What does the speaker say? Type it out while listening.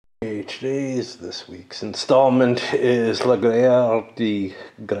This week's installment is La Guerra di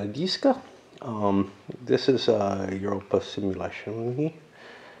Gradisca. This is a Europa simulation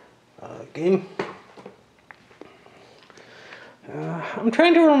game. I'm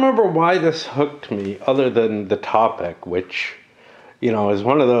trying to remember why this hooked me, other than the topic, which, you know, is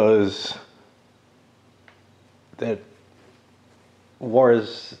one of those that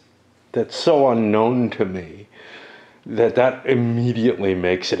wars that's so unknown to me that immediately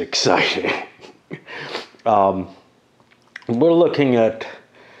makes it exciting. We're looking at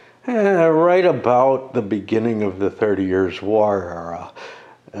right about the beginning of the 30 Years' War era.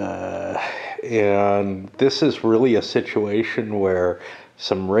 And this is really a situation where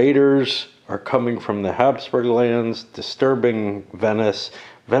some raiders are coming from the Habsburg lands, disturbing Venice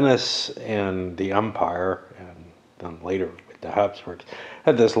and the Empire, and then later with the Habsburgs,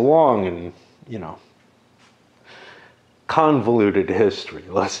 had this long and, convoluted history,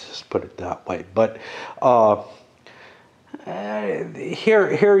 let's just put it that way. But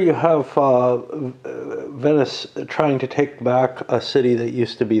here you have Venice trying to take back a city that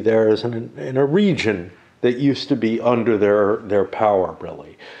used to be theirs, and in a region that used to be under their power,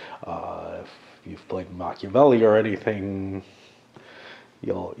 really. If you've played Machiavelli or anything,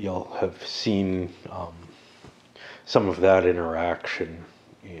 you'll have seen some of that interaction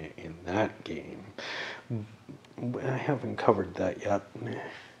in that game. I haven't covered that yet. I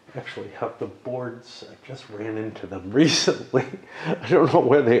actually have the boards. I just ran into them recently. I don't know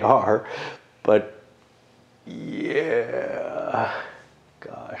where they are, but yeah,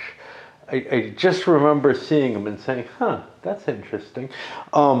 gosh. I just remember seeing them and saying, huh, that's interesting.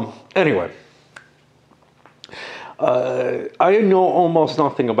 Anyway, I know almost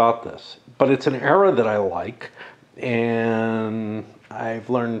nothing about this, but it's an era that I like, and I've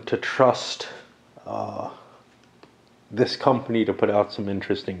learned to trust this company to put out some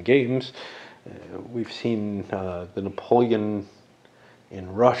interesting games. We've seen the Napoleon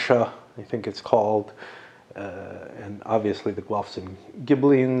in Russia, I think it's called, and obviously the Guelphs and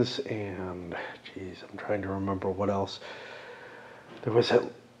Ghibellines, and geez, I'm trying to remember what else. There was at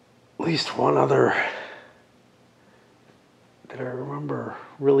least one other that I remember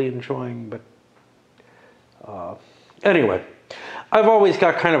really enjoying, but anyway, I've always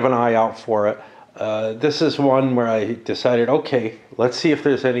got kind of an eye out for it. This is one where I decided, okay, let's see if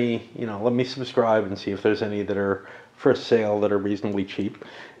there's any, let me subscribe and see if there's any that are for sale that are reasonably cheap.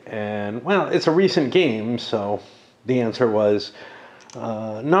 And, well, it's a recent game, so the answer was,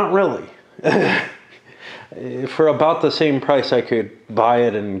 not really. For about the same price, I could buy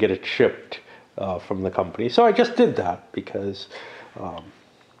it and get it shipped from the company. So I just did that because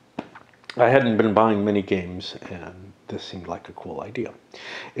I hadn't been buying many games, and this seemed like a cool idea.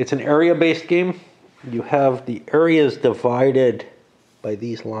 It's an area-based game. You have the areas divided by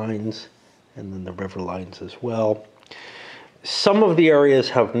these lines, and then the river lines as well. Some of the areas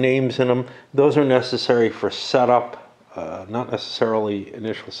have names in them. Those are necessary for setup, not necessarily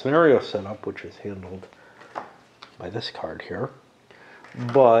initial scenario setup, which is handled by this card here,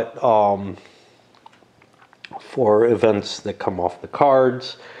 but for events that come off the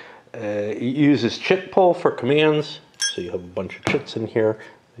cards. It uses chit pull for commands, so you have a bunch of chits in here.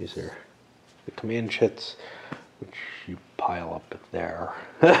 These are the command chits, which you pile up there,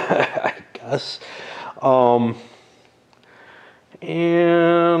 I guess.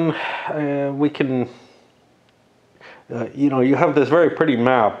 And we can, you have this very pretty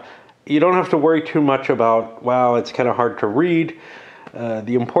map. You don't have to worry too much about, wow, it's kind of hard to read.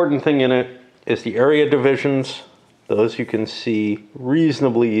 The important thing in it is the area divisions. Those you can see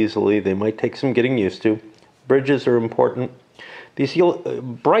reasonably easily. They might take some getting used to. Bridges are important. These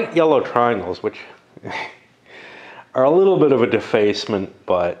bright yellow triangles, which are a little bit of a defacement,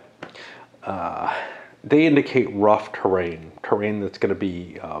 but they indicate rough terrain that's going to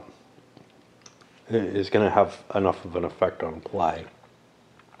be is going to have enough of an effect on play.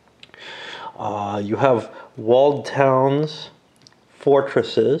 You have walled towns,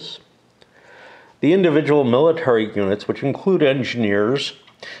 fortresses, the individual military units, which include engineers.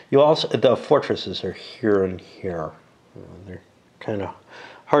 The fortresses are here and here. They're kind of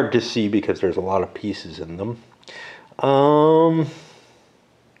hard to see because there's a lot of pieces in them.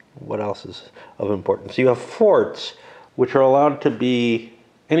 What else is of importance? You have forts, which are allowed to be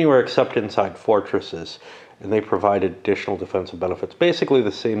anywhere except inside fortresses, and they provide additional defensive benefits, basically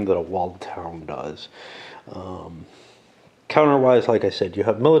the same that a walled town does. Counter-wise, like I said, you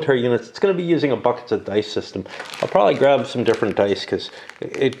have military units. It's going to be using a buckets of dice system. I'll probably grab some different dice because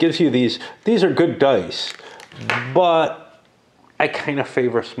it gives you these. These are good dice, but I kind of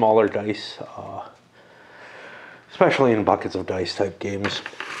favor smaller dice, especially in buckets of dice type games.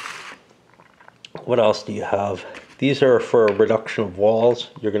 What else do you have? These are for reduction of walls.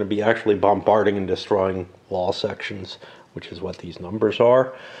 You're going to be actually bombarding and destroying wall sections, which is what these numbers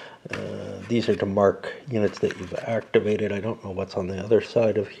are. These are to mark units that you've activated. I don't know what's on the other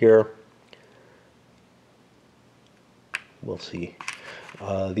side of here. We'll see.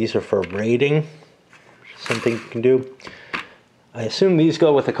 These are for raiding, which is something you can do. I assume these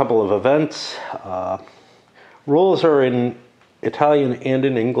go with a couple of events. Rules are in Italian and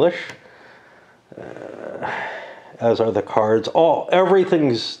in English, as are the cards.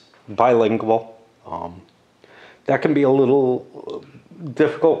 Everything's bilingual. That can be a little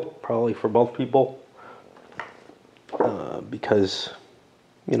difficult, probably for both people, because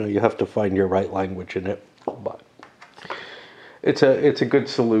you have to find your right language in it. But it's a good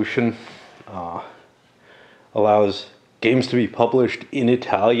solution. Allows games to be published in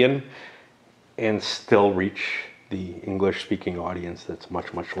Italian and still reach the English-speaking audience that's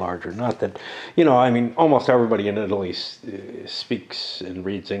much, much larger. Not that, almost everybody in Italy speaks and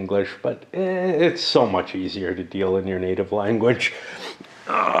reads English, but it's so much easier to deal in your native language.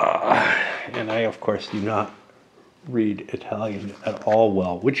 And I, of course, do not read Italian at all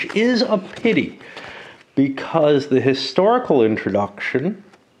well, which is a pity, because the historical introduction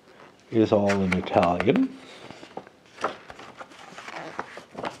is all in Italian,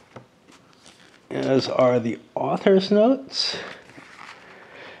 as are the author's notes,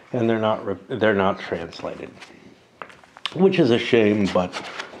 and they're not translated, which is a shame. But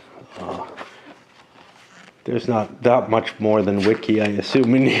there's not that much more than wiki, I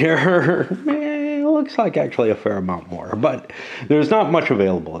assume, in here. It looks like actually a fair amount more, but there's not much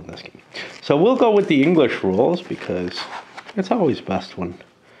available in this game. So we'll go with the English rules, because it's always best when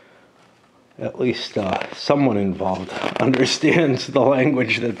at least someone involved understands the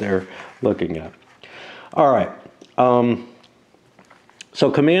language that they're looking at. All right.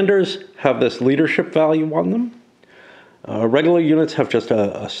 So commanders have this leadership value on them. Regular units have just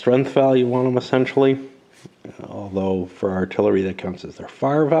a strength value on them, essentially, although for artillery that counts as their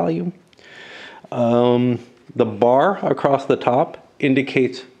fire value. The bar across the top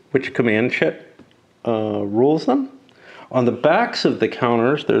indicates which command chit rules them. On the backs of the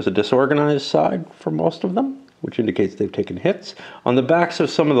counters, there's a disorganized side for most of them, which indicates they've taken hits. On the backs of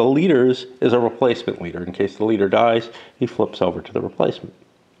some of the leaders is a replacement leader. In case the leader dies, he flips over to the replacement.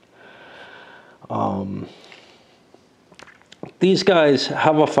 These guys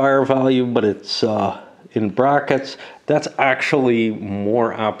have a fire value, but it's in brackets. That's actually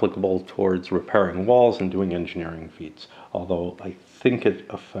more applicable towards repairing walls and doing engineering feats, although I think it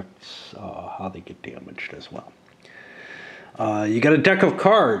affects how they get damaged as well. You got a deck of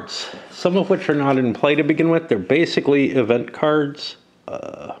cards, some of which are not in play to begin with. They're basically event cards.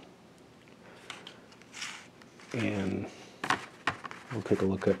 And we'll take a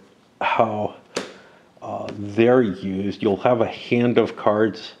look at how they're used. You'll have a hand of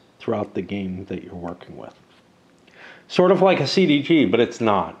cards throughout the game that you're working with. Sort of like a CDG, but it's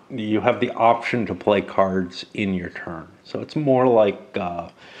not. You have the option to play cards in your turn. So it's more like,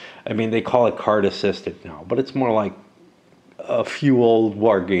 they call it card assisted now, but it's more like a few old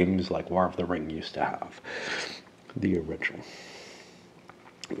war games like War of the Ring used to have, the original.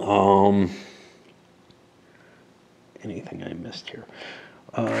 Anything I missed here?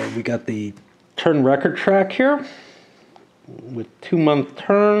 We got the turn record track here with 2-month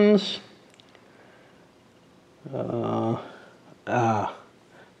turns. So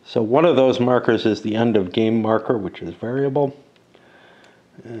one of those markers is the end of game marker, which is variable.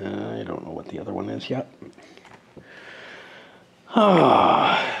 I don't know what the other one is yet.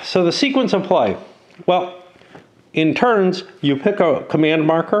 So the sequence of play. Well, in turns, you pick a command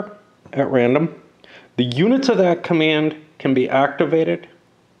marker at random. The units of that command can be activated,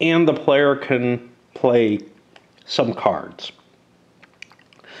 and the player can play some cards.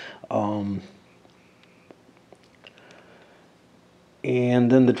 And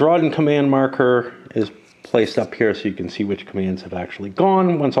then the drawn command marker is placed up here so you can see which commands have actually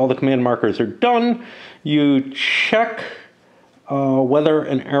gone. Once all the command markers are done, you check whether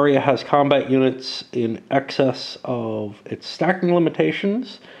an area has combat units in excess of its stacking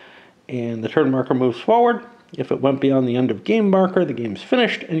limitations, and the turn marker moves forward. If it went beyond the end of game marker, the game's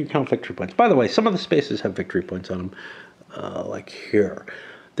finished, and you count victory points. By the way, some of the spaces have victory points on them, like here.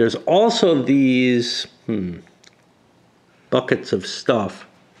 There's also these buckets of stuff.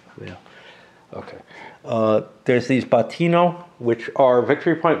 Yeah. Okay. There's these battino, which are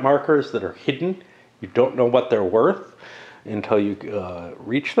victory point markers that are hidden. You don't know what they're worth until you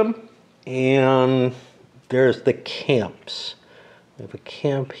reach them. And there's the camps. We have a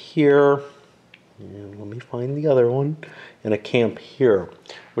camp here. And let me find the other one. And a camp here,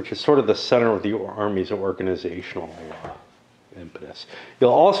 which is sort of the center of the Army's organizational impetus.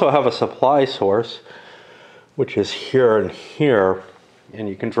 You'll also have a supply source, which is here and here, and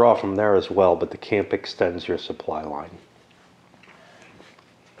you can draw from there as well, but the camp extends your supply line.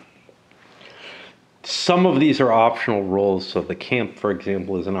 Some of these are optional rules. So the camp, for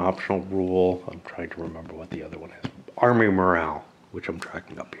example, is an optional rule. I'm trying to remember what the other one is. Army morale, which I'm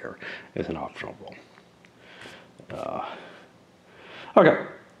tracking up here, is an optional rule. Okay.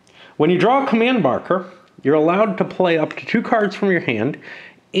 When you draw a command marker, you're allowed to play up to 2 cards from your hand,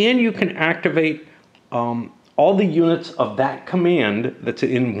 and you can activate all the units of that command that's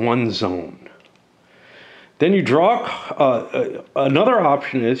in one zone. Then you draw, another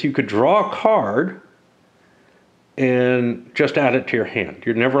option is you could draw a card and just add it to your hand.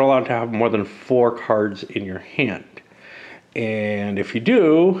 You're never allowed to have more than 4 cards in your hand. And if you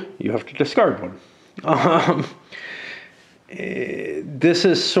do, you have to discard one. This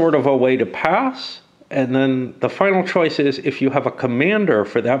is sort of a way to pass. And then the final choice is if you have a commander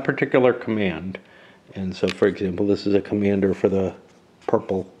for that particular command. And so, for example, this is a commander for the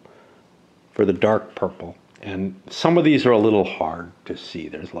purple, for the dark purple. And some of these are a little hard to see.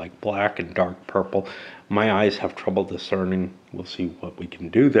 There's like black and dark purple. My eyes have trouble discerning. We'll see what we can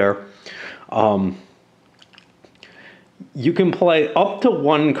do there. You can play up to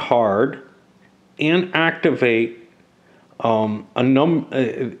 1 card and activate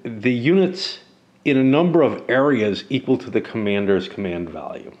the units in a number of areas equal to the commander's command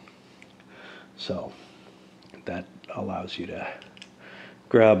value. So that allows you to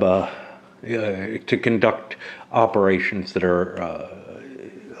grab to conduct operations that are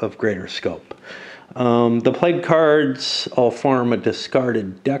of greater scope. The played cards all form a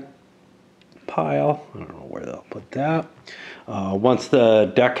discarded deck pile. I don't know where they'll put that. Once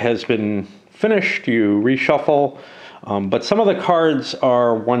the deck has been finished, you reshuffle. But some of the cards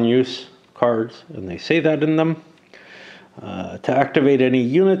are one-use cards, and they say that in them. To activate any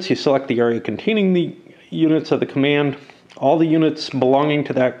units, you select the area containing the units of the command. All the units belonging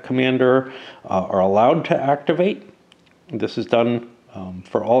to that commander are allowed to activate. This is done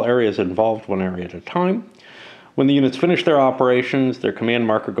for all areas involved, 1 area at a time. When the units finish their operations, their command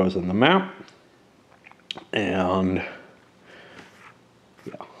marker goes on the map. And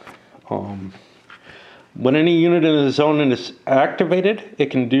when any unit in the zone is activated, it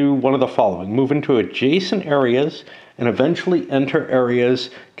can do one of the following: move into adjacent areas and eventually enter areas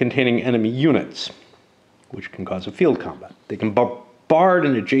containing enemy units, which can cause a field combat. They can bombard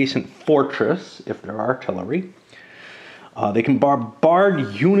an adjacent fortress if they're artillery. They can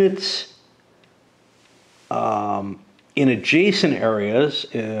bombard units in adjacent areas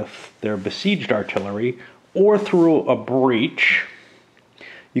if they're besieged artillery, or through a breach.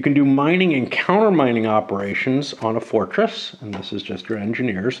 You can do mining and counter-mining operations on a fortress, and this is just your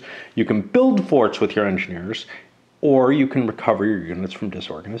engineers. You can build forts with your engineers, or you can recover your units from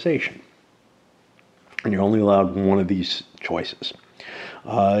disorganization. And you're only allowed one of these choices.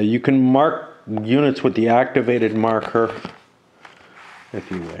 You can mark units with the activated marker, if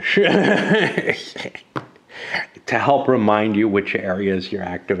you wish, to help remind you which areas you're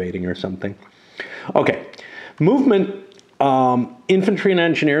activating or something. Okay, movement. Infantry and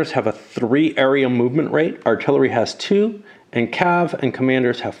engineers have a 3 area movement rate. Artillery has 2, and cav and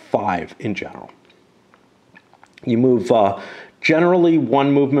commanders have 5 in general. You move generally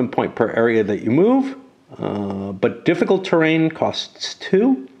 1 movement point per area that you move, but difficult terrain costs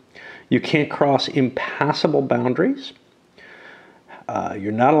 2. You can't cross impassable boundaries.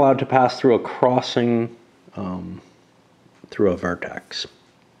 You're not allowed to pass through a crossing through a vertex.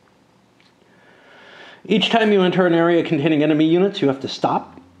 Each time you enter an area containing enemy units, you have to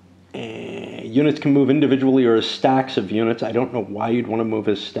stop. Units can move individually or as stacks of units. I don't know why you'd want to move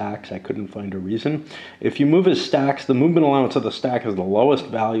as stacks. I couldn't find a reason. If you move as stacks, the movement allowance of the stack is the lowest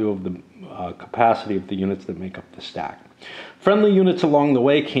value of the capacity of the units that make up the stack. Friendly units along the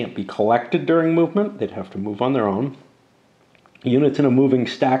way can't be collected during movement. They'd have to move on their own. Units in a moving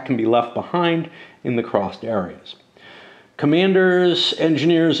stack can be left behind in the crossed areas. Commanders,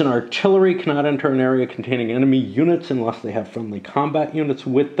 engineers, and artillery cannot enter an area containing enemy units unless they have friendly combat units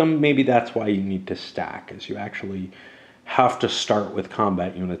with them. Maybe that's why you need to stack, is you actually have to start with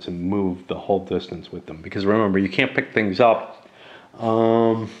combat units and move the whole distance with them. Because remember, you can't pick things up,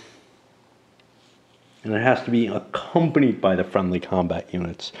 and it has to be accompanied by the friendly combat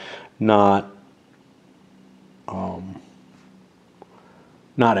units, not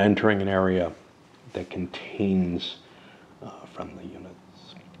entering an area that contains friendly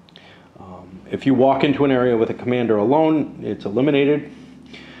units. If you walk into an area with a commander alone, it's eliminated.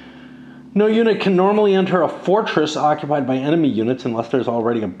 No unit can normally enter a fortress occupied by enemy units unless there's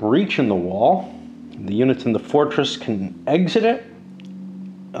already a breach in the wall. The units in the fortress can exit it,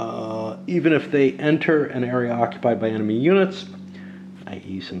 even if they enter an area occupied by enemy units,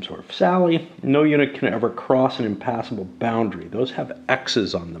 i.e. some sort of sally. No unit can ever cross an impassable boundary. Those have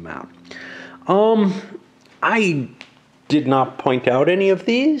X's on the map. I did not point out any of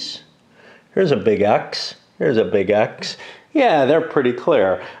these. Here's a big X. Here's a big X. Yeah, they're pretty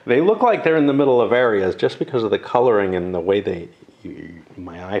clear. They look like they're in the middle of areas just because of the coloring and the way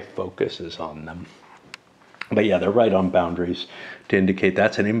my eye focuses on them. But yeah, they're right on boundaries to indicate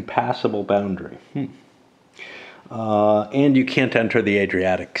that's an impassable boundary. And you can't enter the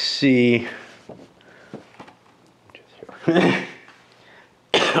Adriatic Sea.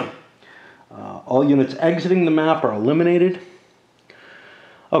 All units exiting the map are eliminated.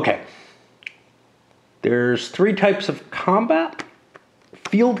 Okay. There's 3 types of combat.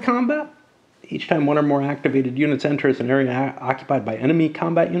 Field combat. Each time one or more activated units enters an area occupied by enemy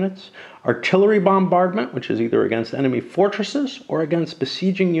combat units. Artillery bombardment, which is either against enemy fortresses or against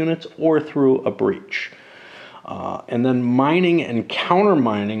besieging units or through a breach. And then mining and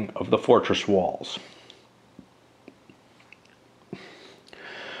counter-mining of the fortress walls.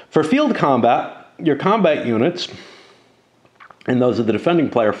 For field combat, your combat units and those of the defending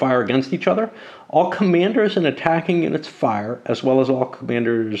player fire against each other. All commanders and attacking units fire, as well as all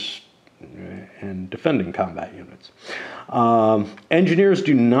commanders and defending combat units. Engineers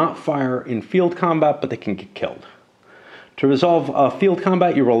do not fire in field combat, but they can get killed. To resolve field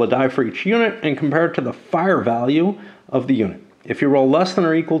combat, you roll a die for each unit and compare it to the fire value of the unit. If you roll less than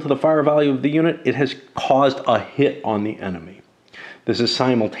or equal to the fire value of the unit, it has caused a hit on the enemy. This is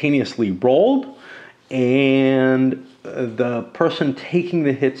simultaneously rolled, and the person taking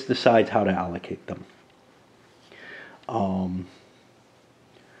the hits decides how to allocate them.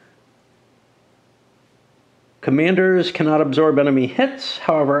 Commanders cannot absorb enemy hits.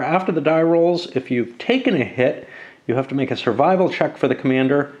 However, after the die rolls, if you've taken a hit, you have to make a survival check for the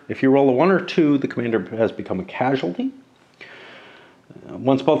commander. If you roll a 1 or 2, the commander has become a casualty.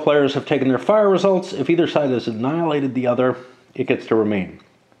 Once both players have taken their fire results, if either side has annihilated the other, it gets to remain.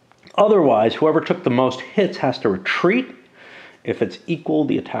 Otherwise, whoever took the most hits has to retreat. If it's equal,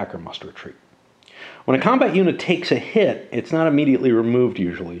 the attacker must retreat. When a combat unit takes a hit, it's not immediately removed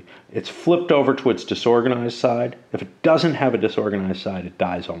usually. It's flipped over to its disorganized side. If it doesn't have a disorganized side, it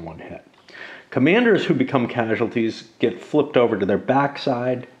dies on 1 hit. Commanders who become casualties get flipped over to their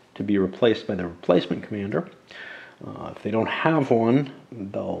backside to be replaced by their replacement commander. If they don't have one,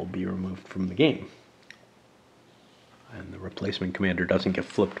 they'll be removed from the game. And the replacement commander doesn't get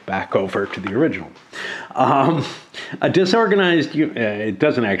flipped back over to the original. A disorganized unit, it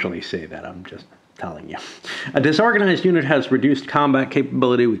doesn't actually say that, I'm just telling you. A disorganized unit has reduced combat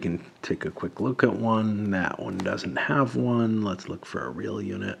capability. We can take a quick look at one. That one doesn't have one. Let's look for a real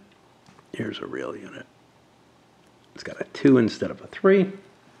unit. Here's a real unit. It's got a 2 instead of a 3.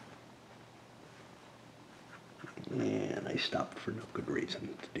 And I stopped for no good reason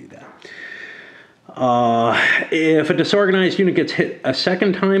to do that. If a disorganized unit gets hit a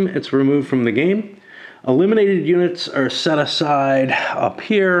second time, it's removed from the game. Eliminated units are set aside up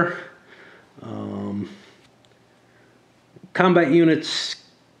here. Combat units,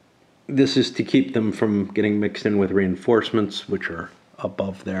 this is to keep them from getting mixed in with reinforcements, which are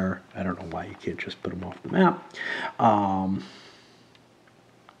above there. I don't know why you can't just put them off the map.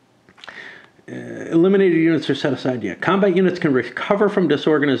 Eliminated units are set aside. Yeah, combat units can recover from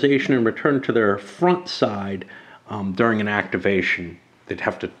disorganization and return to their front side during an activation. They'd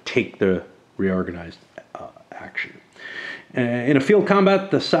have to take the reorganized action. In a field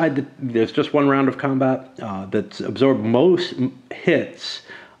combat, the side that there's just 1 round of combat that's absorbed most hits.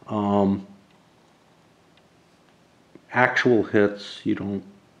 Actual hits, you don't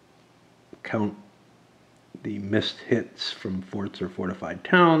count the missed hits from forts or fortified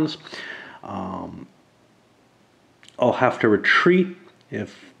towns. I'll have to retreat.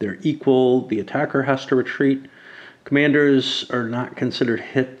 If they're equal, the attacker has to retreat. Commanders are not considered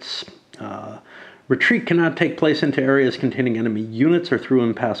hits. Retreat cannot take place into areas containing enemy units or through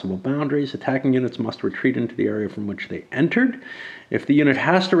impassable boundaries. Attacking units must retreat into the area from which they entered. If the unit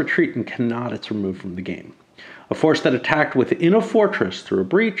has to retreat and cannot, it's removed from the game. A force that attacked within a fortress through a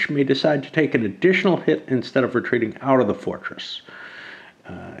breach may decide to take an additional hit instead of retreating out of the fortress.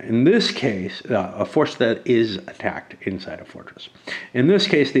 In this case, a force that is attacked inside a fortress. In this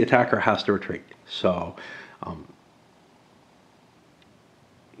case, the attacker has to retreat. So,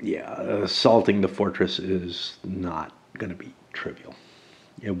 yeah, assaulting the fortress is not going to be trivial.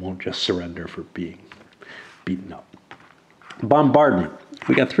 It won't just surrender for being beaten up. Bombardment.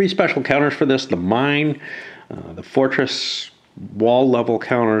 We got 3 special counters for this: the mine, the fortress wall level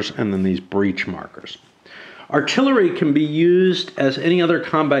counters, and then these breach markers. Artillery can be used as any other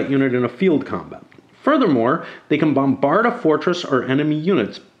combat unit in a field combat. Furthermore, they can bombard a fortress or enemy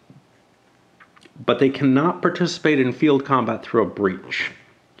units, but they cannot participate in field combat through a breach,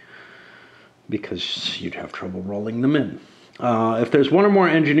 because you'd have trouble rolling them in. If there's one or more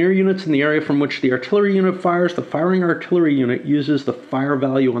engineer units in the area from which the artillery unit fires, the firing artillery unit uses the fire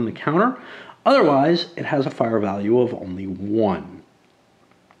value on the counter. Otherwise, it has a fire value of only 1.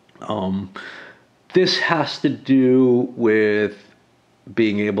 This has to do with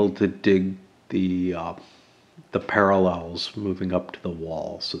being able to dig the parallels moving up to the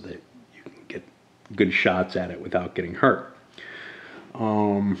wall so that you can get good shots at it without getting hurt.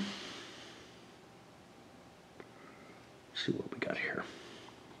 Let's see what we got here.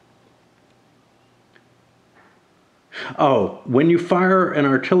 Oh, when you fire an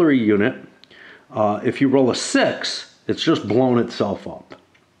artillery unit, if you roll a 6, it's just blown itself up.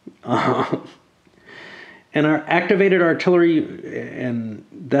 And our activated artillery, and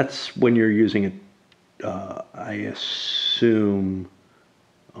that's when you're using it, I assume,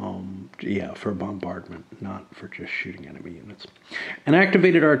 yeah, for bombardment, not for just shooting enemy units. An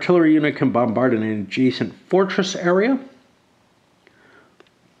activated artillery unit can bombard an adjacent fortress area.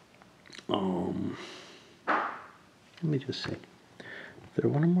 Let me just say, if there are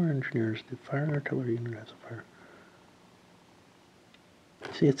one or more engineers, the fire artillery unit has a fire.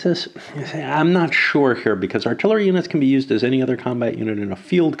 See, it says, I'm not sure here, because artillery units can be used as any other combat unit in a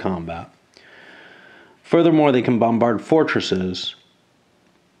field combat. Furthermore, they can bombard fortresses.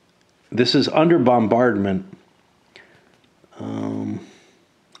 This is under bombardment.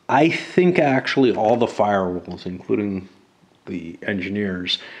 I think actually all the fire rules, including the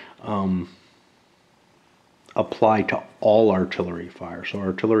engineers, apply to all artillery fire. So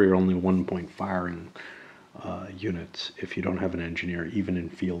artillery are only 1-point firing units if you don't have an engineer, even in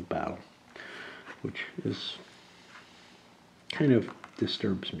field battle, which is kind of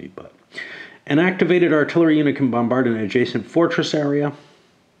disturbs me. But an activated artillery unit can bombard an adjacent fortress area.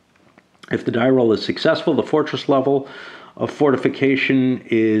 If the die roll is successful, the fortress level of fortification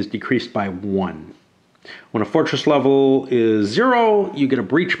is decreased by 1. When a fortress level is 0, you get a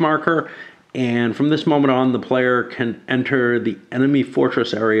breach marker, and from this moment on, the player can enter the enemy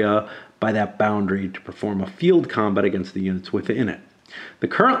fortress area by that boundary to perform a field combat against the units within it. The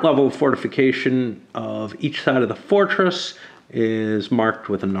current level of fortification of each side of the fortress is marked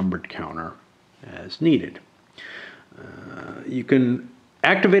with a numbered counter as needed.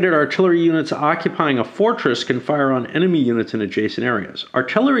 Activated artillery units occupying a fortress can fire on enemy units in adjacent areas.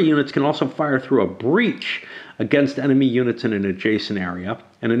 Artillery units can also fire through a breach against enemy units in an adjacent area,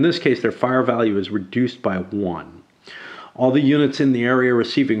 and in this case their fire value is reduced by 1. All the units in the area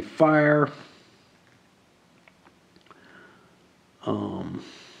receiving fire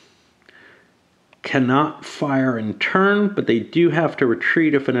cannot fire in turn, but they do have to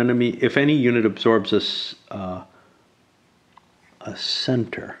retreat if any unit absorbs a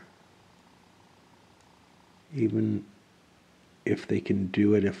center, even if they can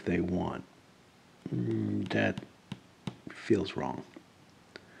do it if they want. That feels wrong.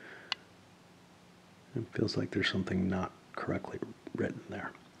 It feels like there's something not correctly written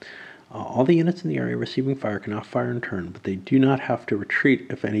there. All the units in the area receiving fire cannot fire in turn, but they do not have to retreat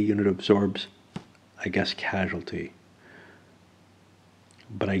if any unit absorbs, I guess, casualty.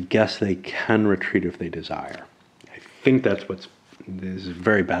 But I guess they can retreat if they desire. I think that's this is a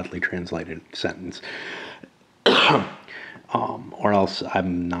very badly translated sentence. Or else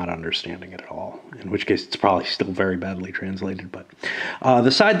I'm not understanding it at all, in which case it's probably still very badly translated. But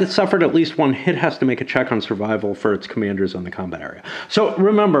the side that suffered at least 1 hit has to make a check on survival for its commanders on the combat area. So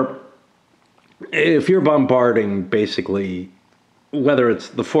remember, if you're bombarding, basically, whether it's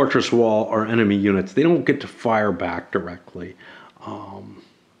the fortress wall or enemy units, they don't get to fire back directly.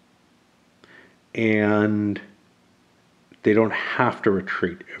 And they don't have to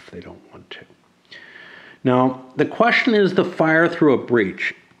retreat if they don't want to. Now, the question is the fire through a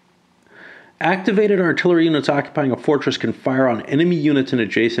breach. Activated artillery units occupying a fortress can fire on enemy units in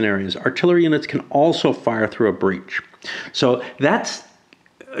adjacent areas. Artillery units can also fire through a breach. So that's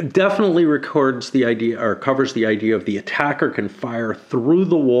definitely records the idea, or covers the idea of the attacker can fire through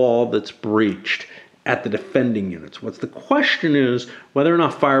the wall that's breached at the defending units. What's the question is whether or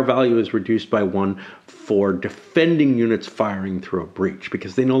not fire value is reduced by 1 for defending units firing through a breach,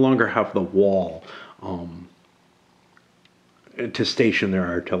 because they no longer have the wall to station their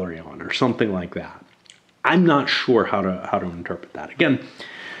artillery on, or something like that. I'm not sure how to interpret that. Again,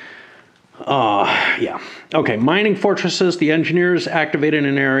 Yeah. Okay, mining fortresses. The engineers activated in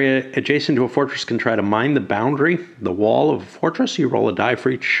an area adjacent to a fortress can try to mine the boundary, the wall of a fortress. You roll a die for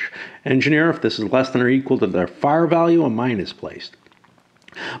each engineer. If this is less than or equal to their fire value, a mine is placed.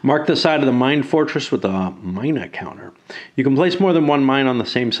 Mark the side of the mined fortress with a mina counter. You can place more than one mine on the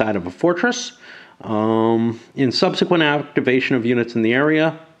same side of a fortress. In subsequent activation of units in the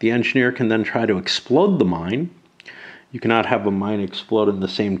area, the engineer can then try to explode the mine. You cannot have a mine explode in the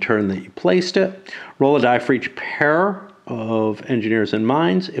same turn that you placed it. Roll a die for each pair of engineers and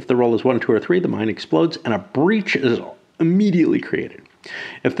mines. If the roll is 1, 2, or 3, the mine explodes and a breach is immediately created.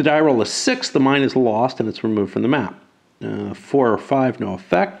 If the die roll is 6, the mine is lost and it's removed from the map. 4 or 5, no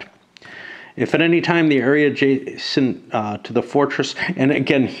effect. If at any time the area adjacent to the fortress, and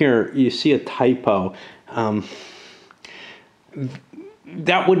again here you see a typo,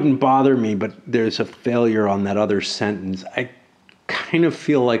 that wouldn't bother me, but there's a failure on that other sentence. I kind of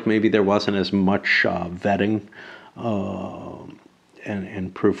feel like maybe there wasn't as much vetting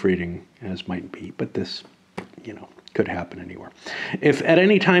and proofreading as might be, but this, could happen anywhere. If at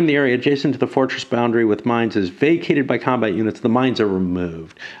any time the area adjacent to the fortress boundary with mines is vacated by combat units, the mines are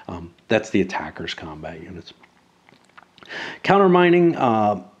removed. That's the attacker's combat units. Countermining.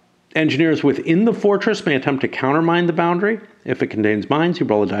 Engineers within the fortress may attempt to countermine the boundary. If it contains mines, you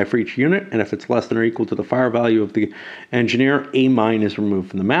roll a die for each unit, and if it's less than or equal to the fire value of the engineer, a mine is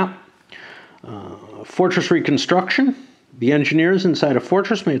removed from the map. Fortress reconstruction. The engineers inside a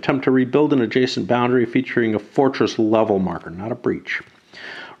fortress may attempt to rebuild an adjacent boundary featuring a fortress level marker, not a breach.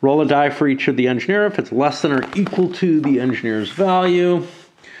 Roll a die for each of the engineer. If it's less than or equal to the engineer's value,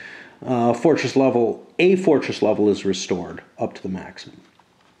 a fortress level is restored up to the maximum.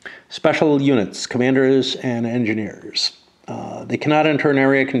 Special units, commanders and engineers. They cannot enter an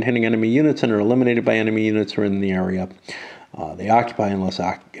area containing enemy units and are eliminated by enemy units who are in the area they occupy unless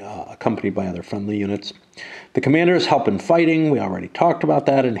accompanied by other friendly units. The commanders help in fighting, we already talked about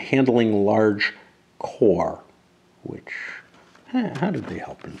that, and handling large corps, which, how did they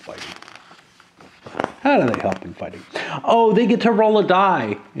help in fighting? Oh, they get to roll a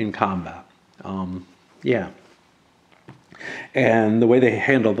die in combat. Yeah. And the way they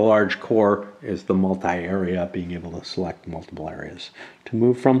handle the large corps is the multi-area, being able to select multiple areas to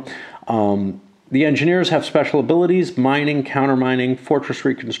move from. The engineers have special abilities: mining, countermining, fortress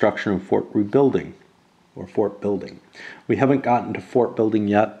reconstruction, and fort rebuilding, or fort building. We haven't gotten to fort building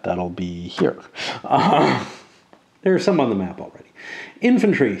yet. That'll be here. There are some on the map already.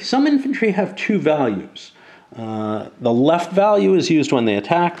 Infantry. Some infantry have 2 values. The left value is used when they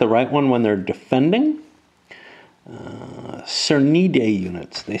attack, the right one when they're defending. Cernide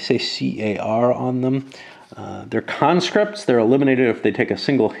units, they say CAR on them. They're conscripts. They're eliminated if they take a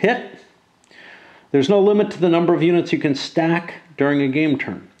single hit. There's no limit to the number of units you can stack during a game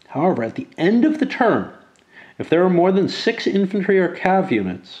turn. However, at the end of the turn, if there are more than 6 infantry or cav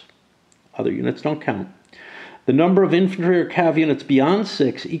units, other units don't count, the number of infantry or cav units beyond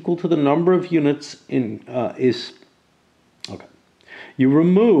 6 equal to the number of units is... Okay. You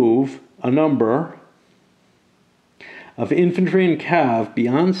remove a number of infantry and cav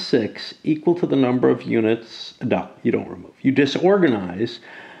beyond 6 equal to the number of units... No, you don't remove. You disorganize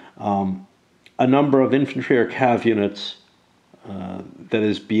a number of infantry or cav units that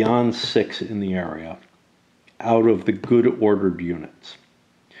is beyond 6 in the area out of the good ordered units.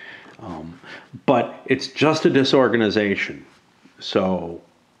 But it's just a disorganization. So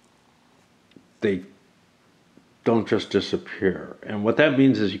they don't just disappear. And what that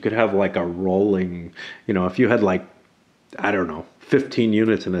means is you could have like a rolling, if you had 15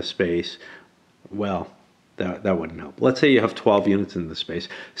 units in a space, well, that wouldn't help. Let's say you have 12 units in the space.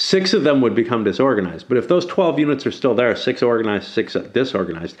 6 of them would become disorganized. But if those 12 units are still there, 6 organized, 6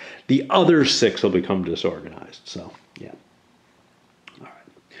 disorganized, the other 6 will become disorganized. So, yeah. All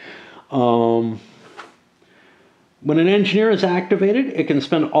right. When an engineer is activated, it can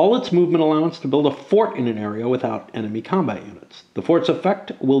spend all its movement allowance to build a fort in an area without enemy combat units. The fort's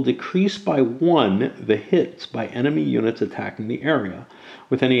effect will decrease by 1 the hits by enemy units attacking the area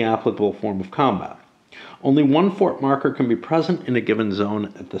with any applicable form of combat. Only 1 fort marker can be present in a given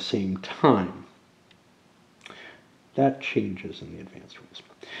zone at the same time. That changes in the advanced rules.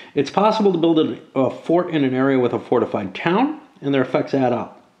 It's possible to build a fort in an area with a fortified town, and their effects add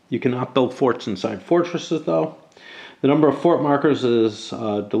up. You cannot build forts inside fortresses, though. The number of fort markers is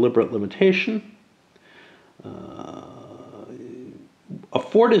a deliberate limitation. A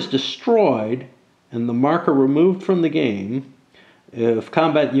fort is destroyed and the marker removed from the game if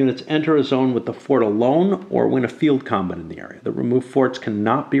combat units enter a zone with the fort alone or win a field combat in the area. The removed forts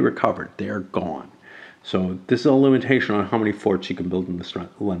cannot be recovered. They are gone. So this is a limitation on how many forts you can build in the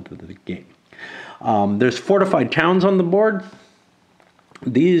length of the game. There's fortified towns on the board.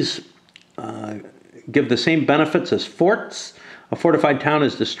 These give the same benefits as forts. A fortified town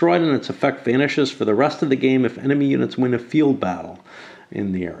is destroyed and its effect vanishes for the rest of the game if enemy units win a field battle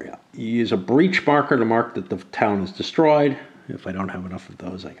in the area. You use a breach marker to mark that the town is destroyed. If I don't have enough of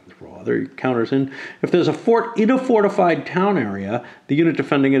those, I can throw other counters in. If there's a fort in a fortified town area, the unit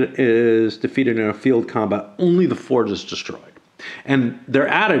defending it is defeated in a field combat. Only the fort is destroyed. And they're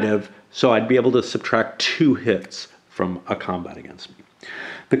additive, so I'd be able to subtract 2 hits from a combat against me.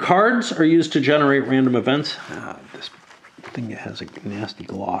 The cards are used to generate random events. This thing has a nasty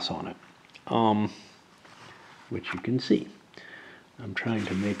gloss on it, which you can see. I'm trying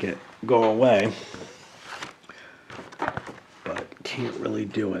to make it go away, but can't really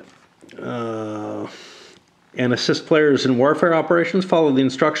do it. And assist players in warfare operations. Follow the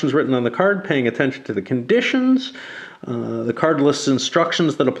instructions written on the card, paying attention to the conditions. The card lists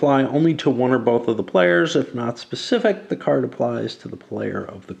instructions that apply only to one or both of the players. If not specific, the card applies to the player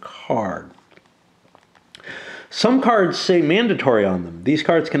of the card. Some cards say mandatory on them. These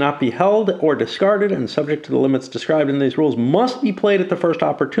cards cannot be held or discarded and subject to the limits described in these rules must be played at the first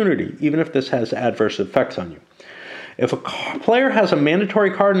opportunity, even if this has adverse effects on you. If a player has a mandatory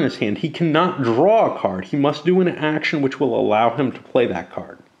card in his hand, he cannot draw a card. He must do an action which will allow him to play that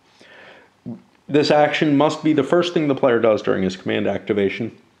card. This action must be the first thing the player does during his command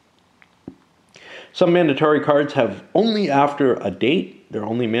activation. Some mandatory cards have only after a date. They're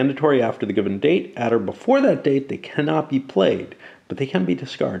only mandatory after the given date. At or before that date, they cannot be played, but they can be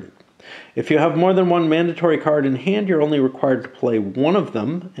discarded. If you have more than one mandatory card in hand, you're only required to play one of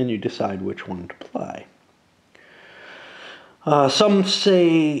them, and you decide which one to play. Some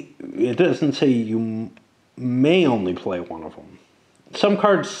say, it doesn't say you may only play one of them. Some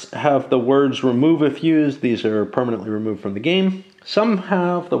cards have the words remove if used. These are permanently removed from the game. Some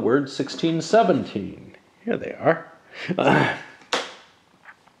have the words 1617. Here they are.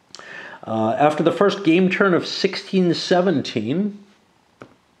 After the first game turn of 1617,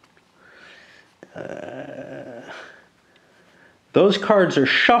 those cards are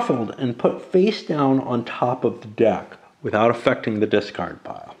shuffled and put face down on top of the deck without affecting the discard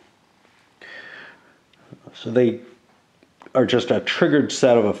pile. So they are just a triggered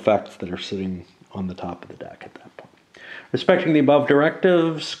set of effects that are sitting on the top of the deck at that point. Respecting the above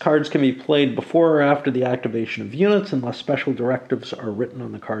directives, cards can be played before or after the activation of units unless special directives are written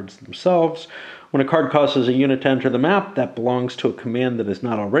on the cards themselves. When a card causes a unit to enter the map that belongs to a command that is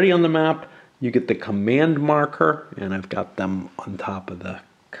not already on the map, you get the command marker, and I've got them on top of the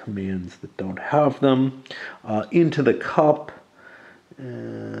commands that don't have them. Into the cup,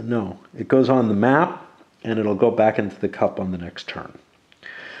 no, it goes on the map, and it'll go back into the cup on the next turn.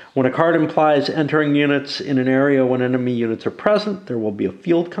 When a card implies entering units in an area when enemy units are present, there will be a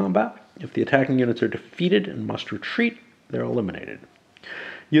field combat. If the attacking units are defeated and must retreat, they're eliminated.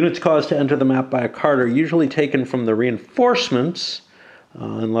 Units caused to enter the map by a card are usually taken from the reinforcements,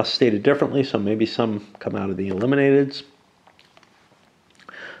 unless stated differently, so maybe some come out of the eliminateds.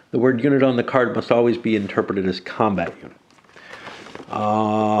 The word unit on the card must always be interpreted as combat unit.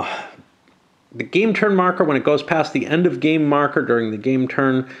 The game turn marker, when it goes past the end of game marker during the game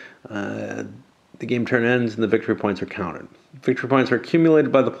turn ends and the victory points are counted. Victory points are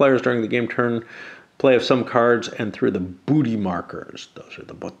accumulated by the players during the game turn play of some cards and through the booty markers. Those are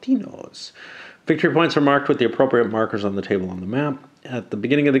the botinos. Victory points are marked with the appropriate markers on the table on the map. At the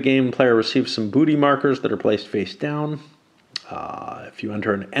beginning of the game, player receives some booty markers that are placed face down. If you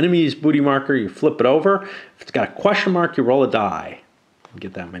enter an enemy's booty marker, you flip it over. If it's got a question mark, you roll a die and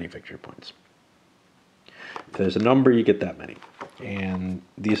get that many victory points. If there's a number, you get that many. And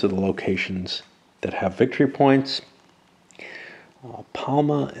these are the locations that have victory points.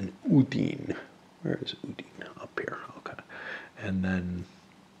 Palma and Udine. Where is Udine? Up here. Okay. And then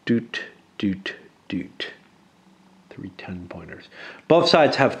Doot, Doot, Doot. 3 10-pointers. Both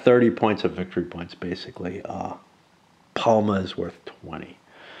sides have 30 points of victory points, basically. Palma is worth 20.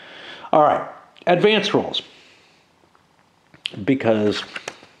 All right. Advanced rolls. Because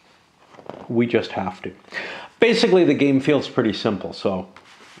we just have to. Basically, the game feels pretty simple, so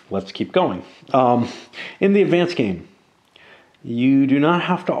let's keep going. In the advanced game, you do not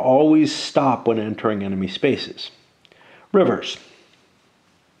have to always stop when entering enemy spaces. Rivers,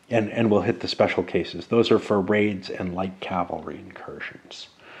 and we'll hit the special cases. Those are for raids and light cavalry incursions.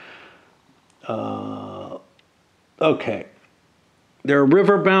 Okay. There are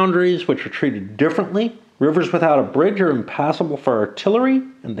river boundaries, which are treated differently. Rivers without a bridge are impassable for artillery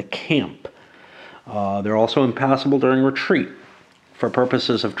and the camp. They're also impassable during retreat. for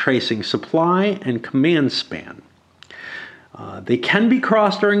purposes of tracing supply and command span. They can be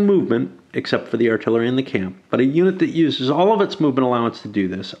crossed during movement, except for the artillery in the camp, but a unit that uses all of its movement allowance to do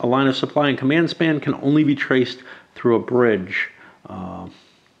this, a line of supply and command span, can only be traced through a bridge, and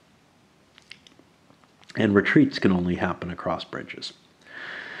retreats can only happen across bridges.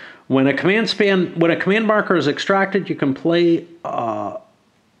 When a command marker is extracted, you can play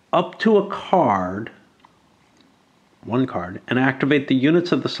up to a card, one card, and activate the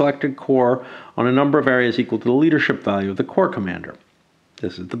units of the selected corps on a number of areas equal to the leadership value of the corps commander.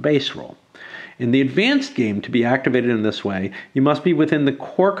 This is the base roll. In the advanced game, to be activated in this way, you must be within the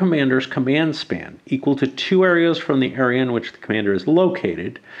corps commander's command span, equal to 2 areas from the area in which the commander is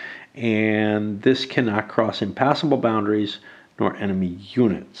located, and this cannot cross impassable boundaries nor enemy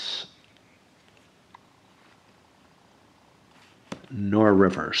units. Nor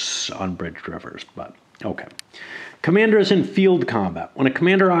rivers, unbridged rivers, but okay. Commanders in field combat. When a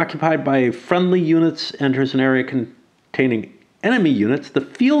commander occupied by friendly units enters an area containing enemy units, the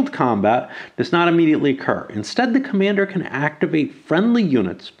field combat does not immediately occur. Instead, the commander can activate friendly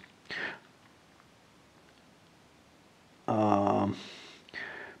units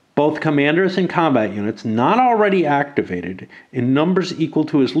both commanders and combat units not already activated in numbers equal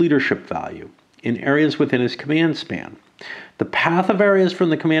to his leadership value in areas within his command span. The path of areas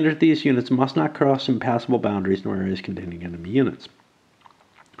from the commander to these units must not cross impassable boundaries nor areas containing enemy units.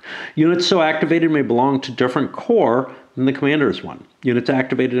 Units so activated may belong to different corps than the commander's one. Units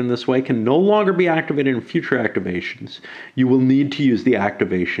activated in this way can no longer be activated in future activations. You will need to use the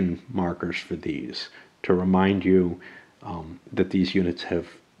activation markers for these to remind you that these units have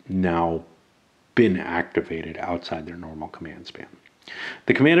now been activated outside their normal command span.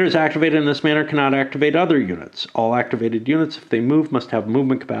 The commander is activated in this manner cannot activate other units. All activated units, if they move, must have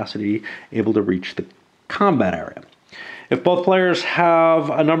movement capacity able to reach the combat area. If both players have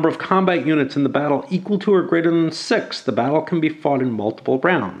a number of combat units in the battle equal to or greater than 6, the battle can be fought in multiple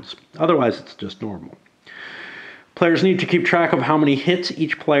rounds. Otherwise, it's just normal. Players need to keep track of how many hits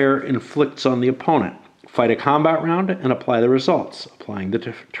each player inflicts on the opponent. Fight a combat round and apply the results, applying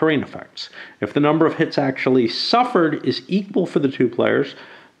the terrain effects. If the number of hits actually suffered is equal for the 2 players,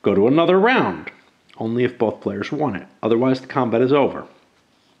 go to another round, only if both players won it. Otherwise, the combat is over.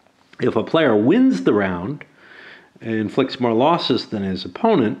 If a player wins the round and inflicts more losses than his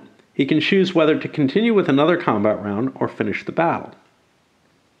opponent, he can choose whether to continue with another combat round or finish the battle.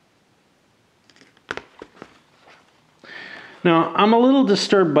 Now, I'm a little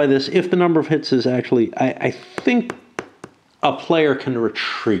disturbed by this. If the number of hits is actually, I think a player can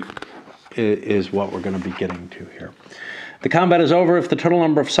retreat is what we're going to be getting to here. The combat is over if the total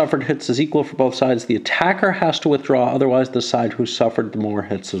number of suffered hits is equal for both sides. The attacker has to withdraw, otherwise the side who suffered the more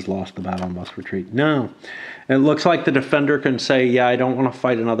hits has lost the battle and must retreat. No, it looks like the defender can say, yeah, I don't want to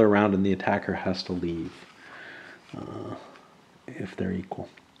fight another round, and the attacker has to leave if they're equal.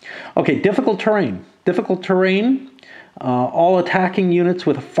 Okay, difficult terrain. Difficult terrain. All attacking units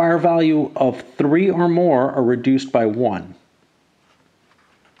with a fire value of 3 or more are reduced by 1.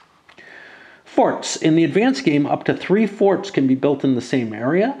 Forts. In the advanced game, up to 3 forts can be built in the same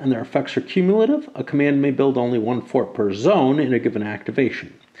area, and their effects are cumulative. A command may build only 1 fort per zone in a given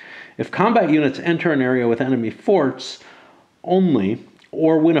activation. If combat units enter an area with enemy forts only,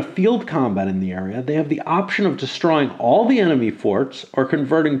 or win a field combat in the area, they have the option of destroying all the enemy forts or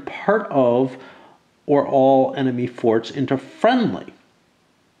converting part of or all enemy forts into friendly,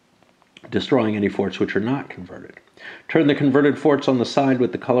 destroying any forts which are not converted. Turn the converted forts on the side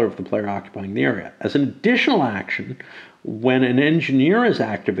with the color of the player occupying the area. As an additional action, when an engineer is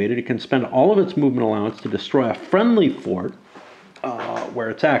activated, it can spend all of its movement allowance to destroy a friendly fort where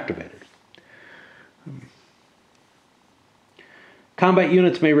it's activated. Combat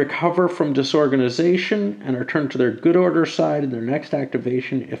units may recover from disorganization and return to their good order side in their next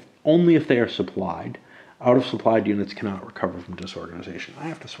activation only if they are supplied. Out-of-supplied units cannot recover from disorganization. I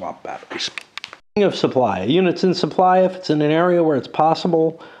have to swap batteries. Speaking of supply, a unit's in supply if it's in an area where it's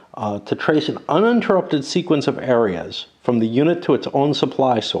possible to trace an uninterrupted sequence of areas from the unit to its own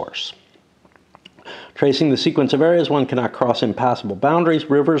supply source. Tracing the sequence of areas, one cannot cross impassable boundaries,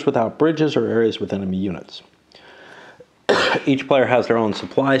 rivers without bridges, or areas with enemy units. Each player has their own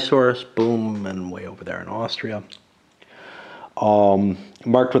supply source, boom, and way over there in Austria.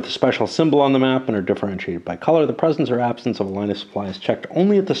 Marked with a special symbol on the map and are differentiated by color. The presence or absence of a line of supply is checked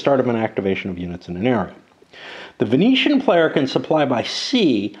only at the start of an activation of units in an area. The Venetian player can supply by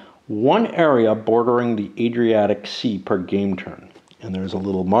sea 1 area bordering the Adriatic Sea per game turn. And there's a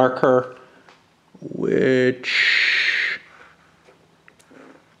little marker, which,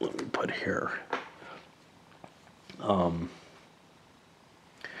 let me put here.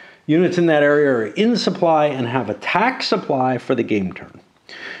 Units in that area are in supply and have attack supply for the game turn.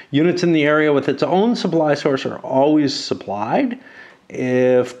 Units in the area with its own supply source are always supplied.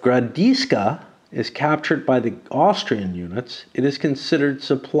 If Gradisca is captured by the Austrian units, it is considered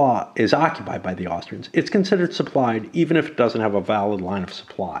occupied by the Austrians. It's considered supplied even if it doesn't have a valid line of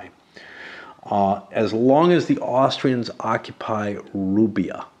supply. As long as the Austrians occupy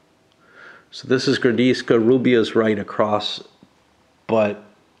Rubia. So this is Gradisca. Rubia is right across, but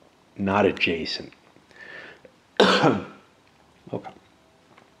not adjacent. Okay.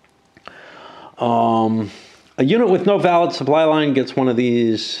 A unit with no valid supply line gets one of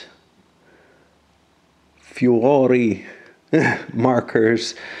these Fiori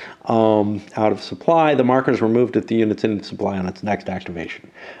markers out of supply. The markers were moved if the unit's in supply on its next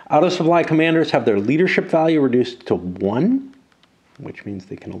activation. Out of supply commanders have their leadership value reduced to 1, which means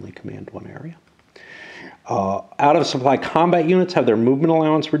they can only command one area. Out of supply combat units have their movement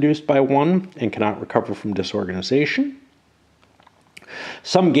allowance reduced by 1 and cannot recover from disorganization.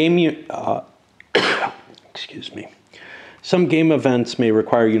 Some game Some game events may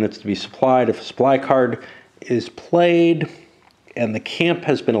require units to be supplied. If a supply card is played and the camp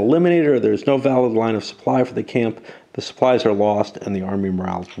has been eliminated or there's no valid line of supply for the camp, the supplies are lost and the army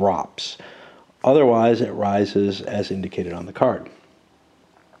morale drops. Otherwise, it rises as indicated on the card.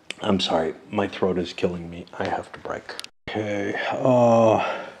 I'm sorry, my throat is killing me. I have to break. Okay,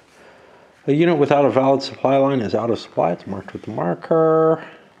 a unit without a valid supply line is out of supply. It's marked with the marker.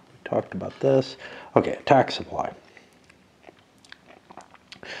 We talked about this. Okay, attack supply.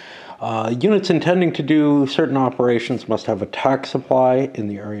 Units intending to do certain operations must have attack supply in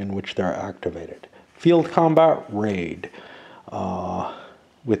the area in which they're activated. Field combat, raid,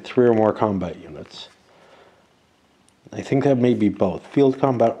 with 3 or more combat units. I think that may be both. Field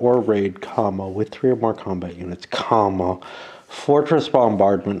combat or raid, comma, with 3 or more combat units, comma, fortress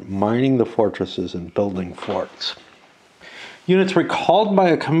bombardment, mining the fortresses and building forts. Units recalled by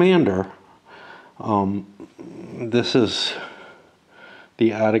a commander, this is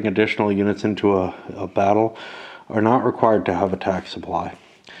the adding additional units into a battle, are not required to have attack supply.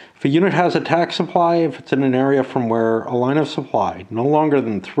 If a unit has attack supply, if it's in an area from where a line of supply, no longer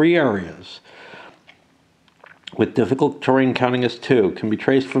than 3 areas, with difficult terrain counting as 2, can be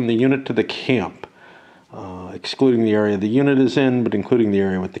traced from the unit to the camp, excluding the area the unit is in, but including the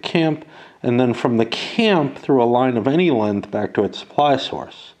area with the camp, and then from the camp through a line of any length back to its supply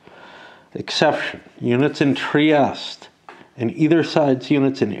source. Exception: units in Trieste and either side's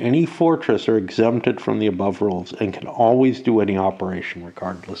units in any fortress are exempted from the above rules and can always do any operation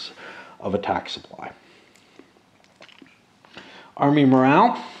regardless of attack supply. Army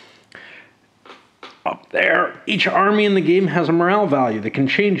morale. Up there, each army in the game has a morale value that can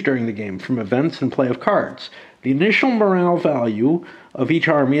change during the game from events and play of cards. The initial morale value of each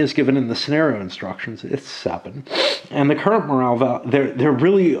army is given in the scenario instructions. It's 7. And the current morale value, they're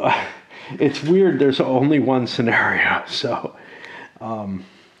really, it's weird, there's only one scenario, so,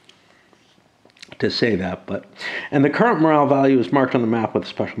 to say that, but, and the current morale value is marked on the map with a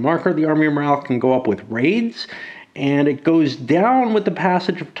special marker. The army morale can go up with raids, and it goes down with the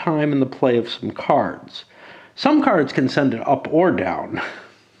passage of time and the play of some cards. Some cards can send it up or down.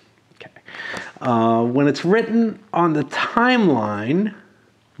 Okay. When it's written on the timeline,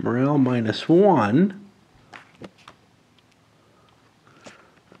 morale -1,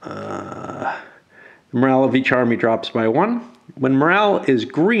 the morale of each army drops by 1. When morale is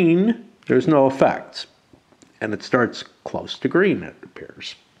green, there's no effects. And it starts close to green, it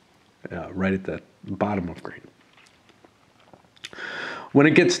appears. Right at the bottom of green. When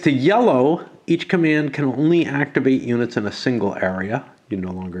it gets to yellow, each command can only activate units in a single area. You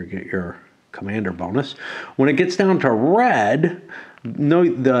no longer get your commander bonus. When it gets down to red,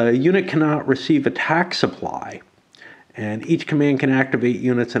 the unit cannot receive attack supply. And each command can activate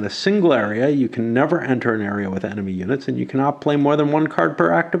units in a single area. You can never enter an area with enemy units, and you cannot play more than 1 card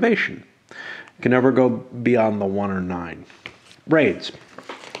per activation. You can never go beyond the 1 or 9. Raids.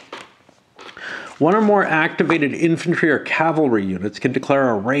 1 or more activated infantry or cavalry units can declare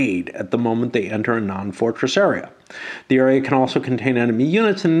a raid at the moment they enter a non-fortress area. The area can also contain enemy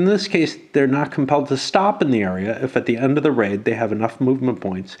units, and in this case, they're not compelled to stop in the area if at the end of the raid they have enough movement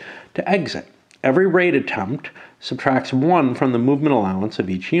points to exit. Every raid attempt subtracts 1 from the movement allowance of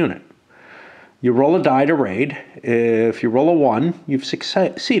each unit. You roll a die to raid. If you roll a 1, you've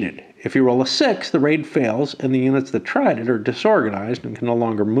succeeded. If you roll a 6, the raid fails, and the units that tried it are disorganized and can no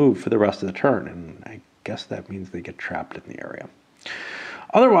longer move for the rest of the turn. And I guess that means they get trapped in the area.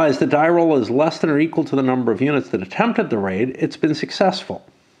 Otherwise, the die roll is less than or equal to the number of units that attempted the raid. It's been successful.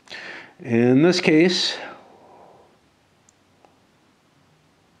 In this case,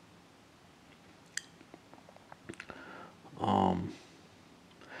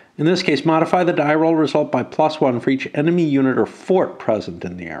 In this case, modify the die roll result by +1 for each enemy unit or fort present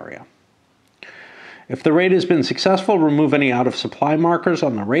in the area. If the raid has been successful, remove any out-of-supply markers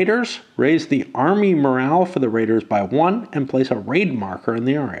on the raiders, raise the army morale for the raiders by 1, and place a raid marker in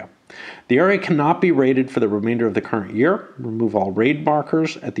the area. The area cannot be raided for the remainder of the current year. Remove all raid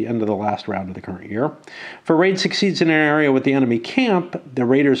markers at the end of the last round of the current year. If a raid succeeds in an area with the enemy camp, the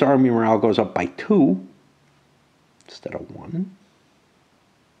raiders' army morale goes up by 2 instead of 1.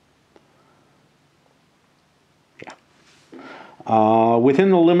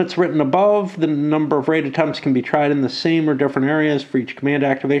 Within the limits written above, the number of raid attempts can be tried in the same or different areas for each command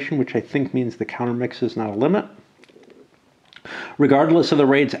activation, which I think means the countermix is not a limit. Regardless of the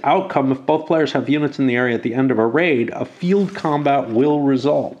raid's outcome, if both players have units in the area at the end of a raid, a field combat will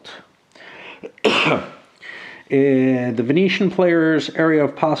result. The Venetian players' area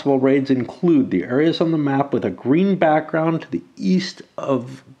of possible raids include the areas on the map with a green background to the east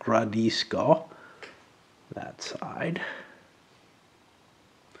of Gradisca, that side.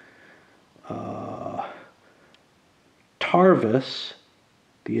 Tarvis,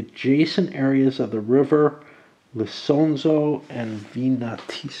 the adjacent areas of the river Lisonzo and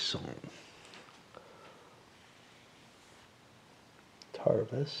Vinatison.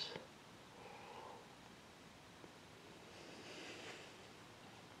 Tarvis.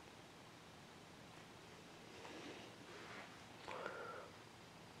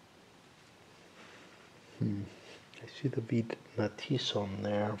 I see the Vinatison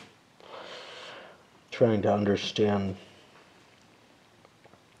there. Trying to understand.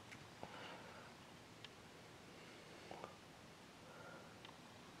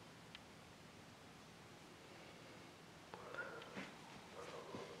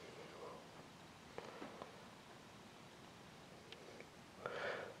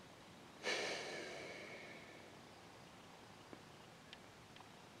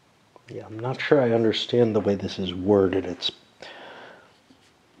 Yeah, I'm not sure I understand the way this is worded.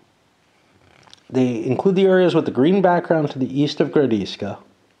 They include the areas with the green background to the east of Gradisca,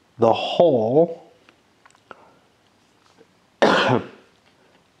 the whole,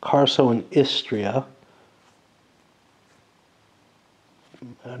 Carso and Istria.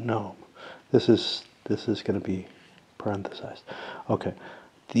 No, this is going to be parenthesized. Okay,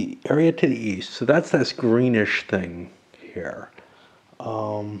 the area to the east. So that's this greenish thing here.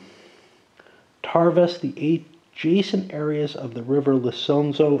 Tarvis, the adjacent areas of the river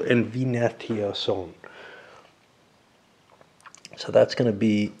Lisonzo and Vinatison. So that's going to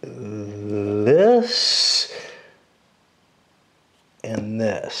be this and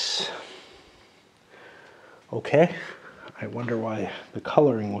this. Okay, I wonder why the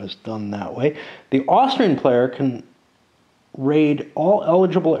coloring was done that way. The Austrian player can raid all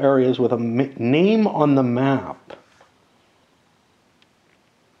eligible areas with a name on the map.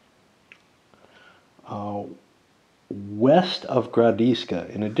 West of Gradisca.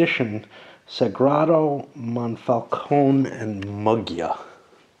 In addition, Sagrado, Monfalcone, and Muggia.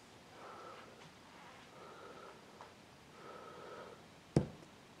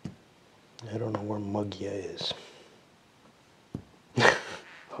 I don't know where Muggia is.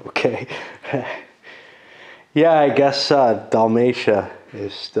 Okay. Yeah, I guess Dalmatia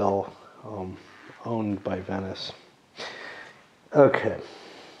is still owned by Venice. Okay.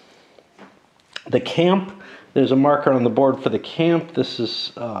 The camp. There's a marker on the board for the camp.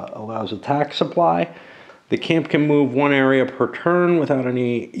 This allows attack supply. The camp can move one area per turn without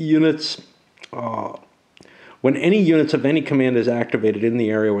any units. When any units of any command is activated in the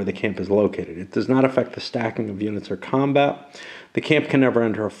area where the camp is located, it does not affect the stacking of units or combat. The camp can never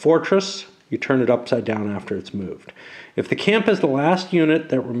enter a fortress. You turn it upside down after it's moved. If the camp is the last unit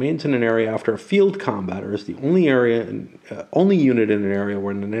that remains in an area after a field combat, or is the only unit in an area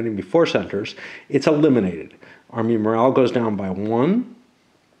where an enemy force enters, it's eliminated. Army morale goes down by 1.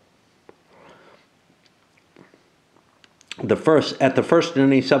 At the first and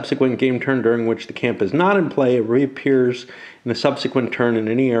any subsequent game turn during which the camp is not in play, it reappears in a subsequent turn in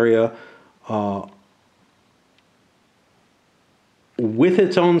any area with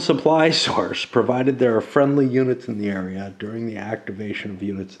its own supply source, provided there are friendly units in the area during the activation of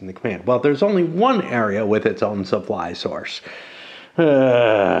units in the command. Well, there's only one area with its own supply source.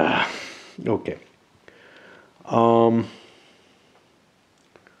 Okay.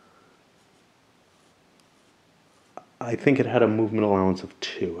 I think it had a movement allowance of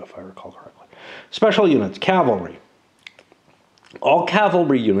 2, if I recall correctly. Special units, cavalry. All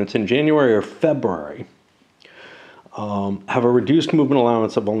cavalry units in January or February have a reduced movement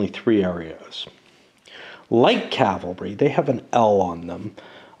allowance of only 3 areas. Light cavalry, they have an L on them,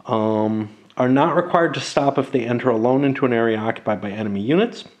 are not required to stop if they enter alone into an area occupied by enemy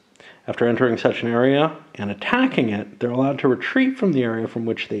units. After entering such an area and attacking it, they're allowed to retreat from the area from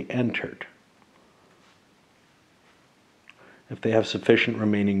which they entered, if they have sufficient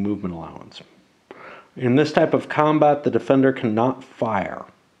remaining movement allowance. In this type of combat, the defender cannot fire.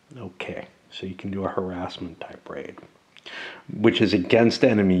 Okay, so you can do a harassment type raid, which is against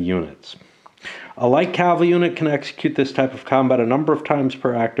enemy units. A light cavalry unit can execute this type of combat a number of times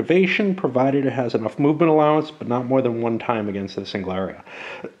per activation, provided it has enough movement allowance, but not more than one time against a single area.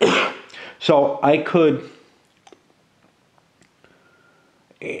 So I could...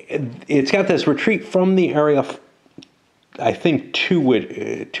 It's got this retreat from the area, I think, to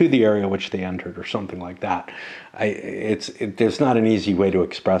the area which they entered, or something like that. There's not an easy way to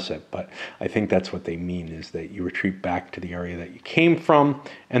express it, but I think that's what they mean, is that you retreat back to the area that you came from,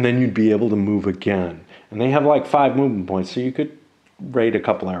 and then you'd be able to move again. And they have like 5 movement points, so you could raid a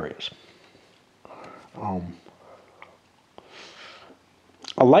couple areas.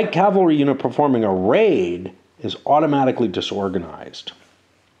 A light cavalry unit performing a raid is automatically disorganized.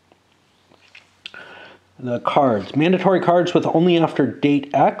 The cards. Mandatory cards with only after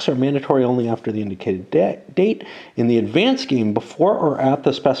date X are mandatory only after the indicated date. In the advanced game, before or at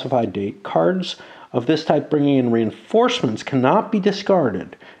the specified date, cards of this type bringing in reinforcements cannot be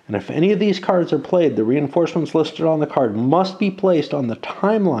discarded. And if any of these cards are played, the reinforcements listed on the card must be placed on the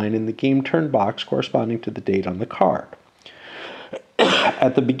timeline in the game turn box corresponding to the date on the card.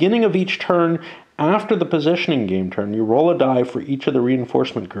 At the beginning of each turn after the positioning game turn, you roll a die for each of the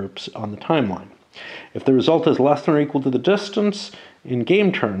reinforcement groups on the timeline. If the result is less than or equal to the distance in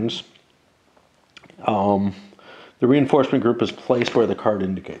game turns, the reinforcement group is placed where the card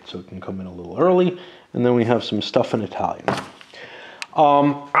indicates, so it can come in a little early. And then we have some stuff in Italian.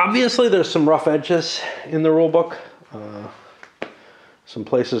 Obviously, there's some rough edges in the rulebook. Some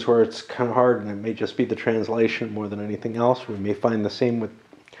places where it's kind of hard, and it may just be the translation more than anything else. We may find the same with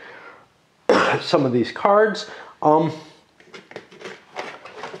some of these cards. I'm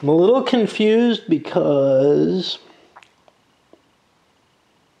a little confused because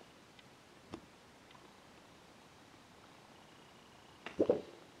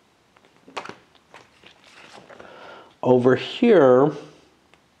over here,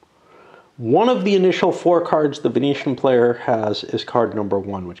 one of the initial 4 cards the Venetian player has is card number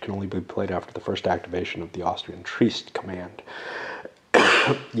 1, which can only be played after the first activation of the Austrian Trieste command.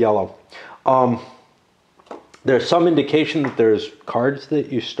 Yellow. There's some indication that there's cards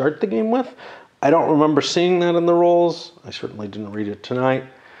that you start the game with. I don't remember seeing that in the rules. I certainly didn't read it tonight.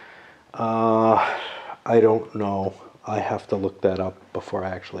 I don't know. I have to look that up before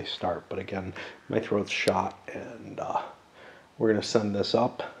I actually start. But again, my throat's shot, and we're going to send this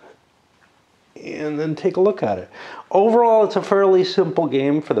up and then take a look at it. Overall, it's a fairly simple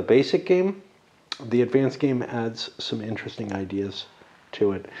game for the basic game. The advanced game adds some interesting ideas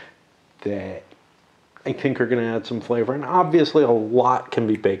to it that I think are going to add some flavor. And obviously, a lot can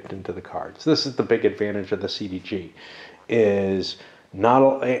be baked into the cards. This is the big advantage of the CDG, is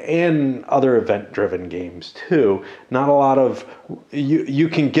and other event-driven games too. Not a lot of you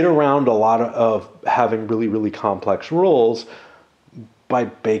can get around a lot of having really, really complex rules by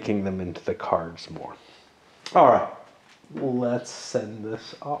baking them into the cards more. All right, let's send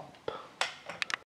this up.